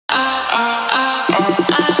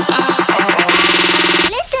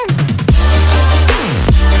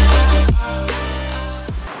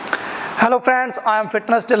Friends, I am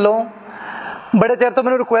fitness Dhillon. बड़े चिर तो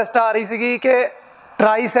मैनूं रिक्वेस्ट आ रही सी कि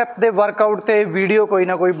ट्राइसैप के वर्कआउट ते वीडियो कोई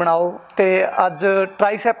ना कोई बनाओ, तो अज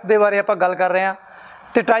ट्राइसैप के बारे आपां गल कर रहे हैं।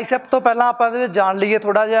 तो ट्राइसैप तो पहलां आपां जान लीए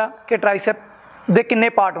थोड़ा जिहा कि ट्राइसैप दे किन्ने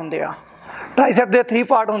पार्ट हुंदे आ। ट्राइसैप दे 3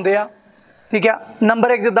 पार्ट हुंदे आ, ठीक है।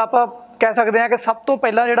 नंबर 1 जिद्दां आपां कह सकते हैं कि सब तो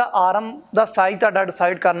पहला जिहड़ा आर्म का साइज तुहाडा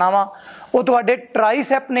डिसाइड करना वा, वो तुहाडे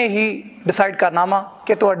ट्राइसैप ने ही डिसाइड करना वा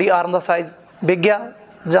कि तुहाडी आर्म का साइज बिग आ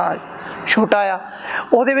जां छोटा आ।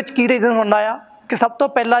 उहदे विच की रीजन हुंदा आ कि सब तो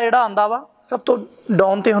पहला जिहड़ा आंदा वा सब तो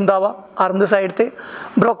डाउन ते हुंदा वा आर्म दे साइड ते,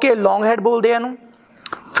 ब्रोके लॉन्ग हैड बोलदे आ इहनूं।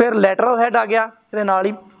 फिर लैटरल हैड आ गया इहदे नाल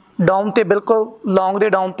ही डाउन ते बिल्कुल लॉन्ग दे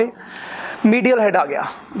डाउन ते मीडियल हैड आ गया,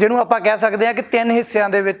 जिहनूं आपां कह सकते हैं कि 3 हिस्सिਆਂ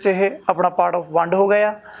दे विच इह अपना पार्ट ऑफ वंड हो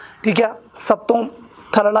गया, ठीक है। सब तो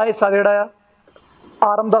थल्लड़ा हिस्सा जिहड़ा आ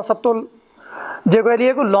आर्म दा सब तो जे कह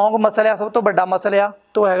लईए कोई लॉन्ग मसल आ, सब तो बड़ा मसल आ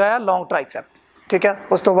तो हैगा लॉन्ग ट्राइसैप, ठीक है।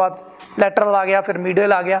 उस तो बाद लैटरल आ गया, फिर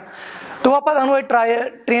मीडियल आ गया। तो आप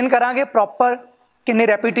ट्रेन करांगे प्रॉपर किन्ने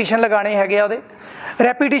रैपीटिशन लगाने हैगे उहदे।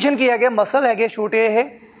 रैपीटिशन की है मसल है छोटे, ये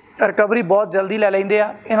रिकवरी बहुत जल्दी लै लेंदे आ।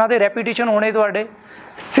 इन्हां दे रैपीटिशन होने तुहाडे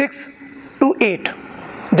 6 to 8।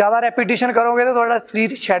 ज़्यादा रैपीटिशन करोगे तो तुहाडा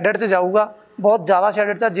शरीर शैडड च जाऊगा, बहुत ज़्यादा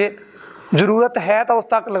शैडड च। जे जरूरत है तो उस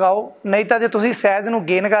तक लगाओ, नहीं तो जो तुसीं सैज नूं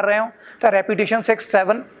गेन कर रहे हो तो रैपीटिशन 6,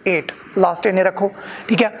 7, 8 लास्ट इन्ने रखो,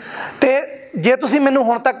 ठीक है। तो जे तुसीं मैनूं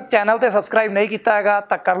हुण तक चैनल ते सबसक्राइब नहीं किया हैगा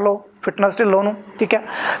तो कर लो फिटनेस ढिल्लों नूं, ठीक है।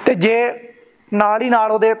 तो जे नाल ही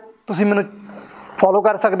नाल उहदे तुसीं मैनूं फॉलो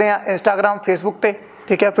कर सकते हैं इंस्टाग्राम फेसबुक पे,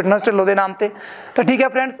 ठीक है, फिटनेस ढिल्लों के नाम से। तो ठीक है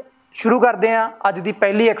फ्रेंड्स, शुरू करते हैं अज की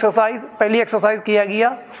पहली एक्सरसाइज। पहली एक्सरसाइज की हैगी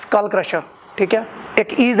आ स्कल क्रशर, ठीक है।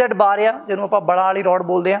 एक EZ बार आ जिन्होंने आप बड़ा वाली रॉड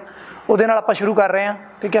बोलते हैं, उहदे नाल आपां शुरू कर रहे हैं,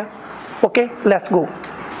 ठीक है। Okay let's go.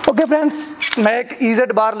 Okay friends, मैं एक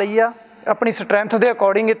EZ बार लई आ, अपनी स्ट्रैंथ के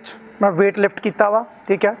अकॉर्डिंग मैं वेट लिफ्ट किया वा,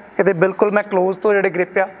 ठीक है। ये बिल्कुल मैं क्लोज तो जो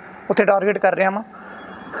ग्रिप आ उत्थे टारगेट कर रहा वा।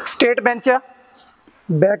 स्ट्रेट बेंच आ,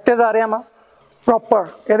 बैक ते जा रहा वा प्रॉपर।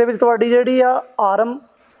 ये तुहाडी जिहड़ी आ आर्म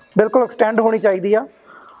बिल्कुल एक्सटेंड होनी चाहिए आ।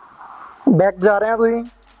 बैक जा रहे हैं तुसीं,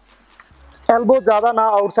 एल्बो ज़्यादा ना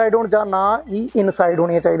आउटसाइड हो जा ना ही इनसाइड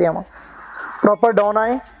होनी चाहिए वा। प्रॉपर डाउन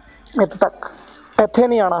आए इत्थे तक, इत्थे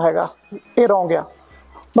नहीं आना हैगा, ये रॉन्ग आ।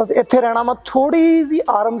 बस इत्थे रहना वा। थोड़ी जी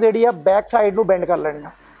आर्म जिहड़ी आ बैक साइड नूं बेंड कर लेनी आ,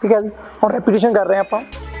 ठीक है जी। हुण रैपीटिशन कर रहे हैं आपां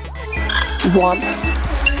 1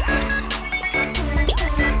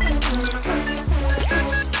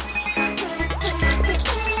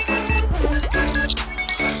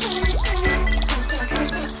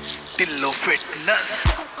 ढिल्लों फिटनेस।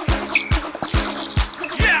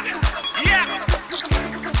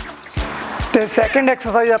 तो सैकेंड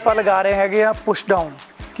एक्सरसाइज आप लगा रहे हैं पुश डाउन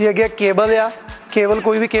की है। केबल आ, केबल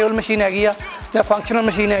कोई भी केबल मशीन हैगी आ या फंक्शनल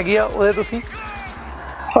मशीन हैगी आ, उहदे तुसीं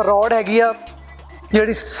रॉड हैगी आ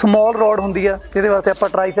जिहड़ी समॉल रॉड हुंदी आ, जिहदे वास्ते आपां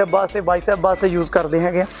ट्राइसैप वास्ते बाइसैप वास्ते यूज़ करते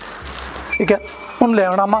हैं, ठीक है। हुण ले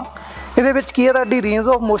आउणा वा। इहदे विच की है तुहाडी रेंज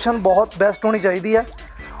ऑफ मोशन बहुत बेस्ट होनी चाहिए है,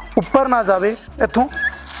 उपर ना जावे।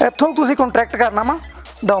 इत्थों तुसीं कॉन्ट्रैक्ट करना वा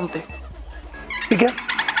डाउन ते, ठीक है।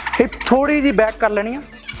 ये थोड़ी जी बैक कर लेनी है,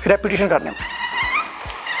 फिर रैपीटिशन करनी।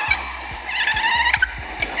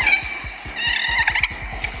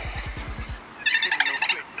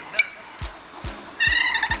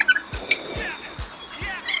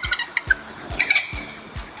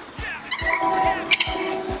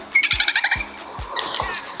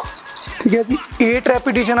 ठीक है जी, 8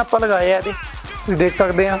 रैपीटिशन आप लगाए हैं। तुम देख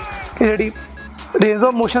सकते हैं कि जी रेंज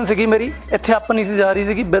ऑफ मोशन सी मेरी इत्थे अप नहीं सी जा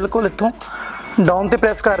रही थी, बिल्कुल इत्थों डाउन ते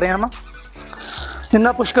प्रेस कर रहे हैं ना।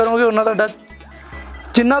 जिन्ना पुश करोगे उन्ना तुहाडा,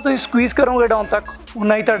 जिन्ना तुसीं स्क्वीज़ करोगे डाउन तक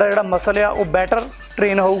उन्ना ही तुहाडा जिहड़ा मसल आ वो बैटर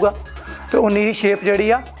ट्रेन होऊगा, तो उन्नी ही शेप जिहड़ी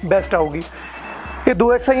आ बेस्ट आऊगी। ये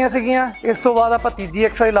 2 एक्सरसाइजां सीगियां। इस तो बाद आपां तीजी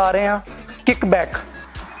एक्सरसाइज ला रहे हैं किकबैक।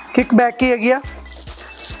 किकबैक की हैगी आ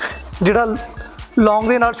जिहड़ा लॉन्ग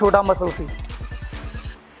दे नाल छोटा मसल सी,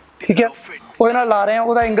 ठीक है, उहदे नाल ला रहे हैं।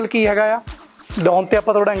 उहदा एंगल की हैगा आ डाउन ते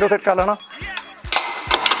आपां थोड़ा एंगल सेट कर लेना,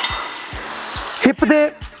 हिप दे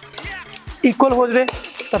इक्वल हो जाए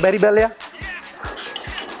तो वेरी वेल आ।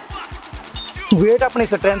 वेट अपनी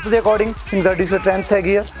स्ट्रैंथ के अकॉर्डिंग, तुहाडी स्ट्रैंथ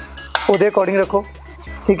हैगी आ उहदे अकॉर्डिंग रखो,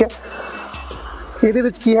 ठीक है। ये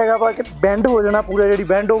की हैगा वा कि बेंड हो जाना पूरा, जी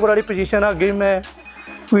बेंड ओवर वाली पोजीशन अगे मैं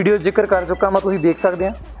वीडियो जिक्र कर चुका मैं, तुसीं देख सकते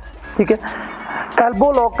हैं, ठीक है।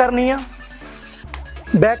 एल्बो लॉक करनी है,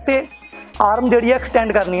 बैक ते आर्म जी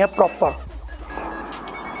एक्सटेंड करनी है प्रॉपर।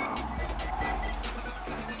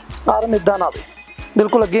 आर्म इदा ना आए,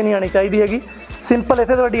 बिल्कुल अगे नहीं आनी चाहिए हैगी। सिंपल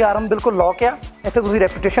इत्थे तुहाडी आर्म बिल्कुल लॉक आ, इत्थे तुसीं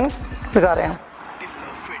रैपीटिशन लगा रहे हैं।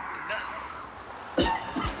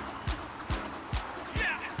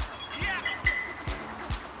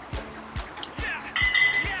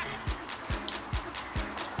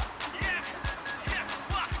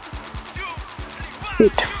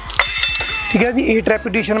 8 ठीक है जी 8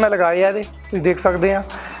 रैपिटेशन मैं लगाए आ तुसीं देख सकते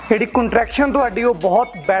हैं जी कंट्रैक्शन तुहाडी वो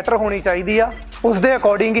बहुत बैटर होनी चाहिए आ उस दे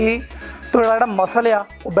अकॉर्डिंग ही तुहाडा जिहड़ा मसल आ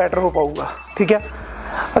वो बैटर हो पाऊगा ठीक है।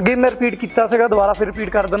 अगे मैं रिपीट किया सीगा दोबारा फिर रिपीट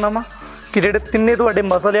कर दिंदा वा कि जिहड़े तिन्ने तुहाडे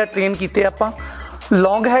मसल आ ट्रेन कीते आपां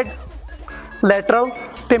लॉन्ग हैड लैटरल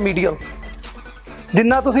ते मीडियल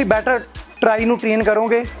जिन्ना तुसीं बैटर ट्राई नूं ट्रेन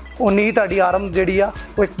करोगे उन्नी ही तुहाडी आर्म जिहड़ी आ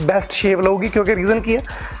वो एक बेस्ट शेप लऊगी क्योंकि रीज़न की है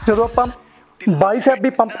जदों आपां बाइसैप भी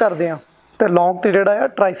पंप करते हैं तो लॉन्ग तो जोड़ा है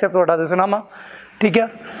ट्राइसेप तुहाडा दिसना वा ठीक है।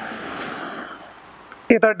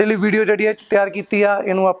 ये तुहाडे लई वीडियो जिहड़ी है तैयार की आ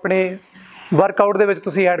इनू अपने वर्कआउट दे विच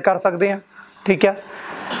तुसीं ऐड कर सकते हैं ठीक है।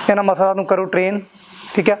 इन्हां मसलां नूं करो ट्रेन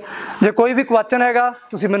ठीक है। जे कोई भी क्वेश्चन हैगा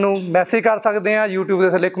तुसीं मैनूं मैसेज कर सकते हैं यूट्यूब के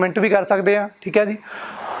थल्ले कमेंट भी कर सकते हैं ठीक है जी।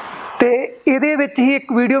 तो इहदे विच ही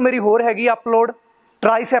एक वीडियो मेरी होर हैगी अपलोड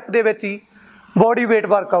ट्राइसेप दे विच ही बॉडी वेट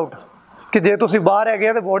वर्कआउट कि जे तुसीं बाहर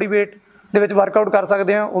हैगे तो बॉडी वेट दे विच वर्कआउट कर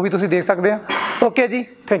सकते हैं वो भी तुसीं देख सकते हैं। Okay ji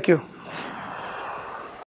thank you.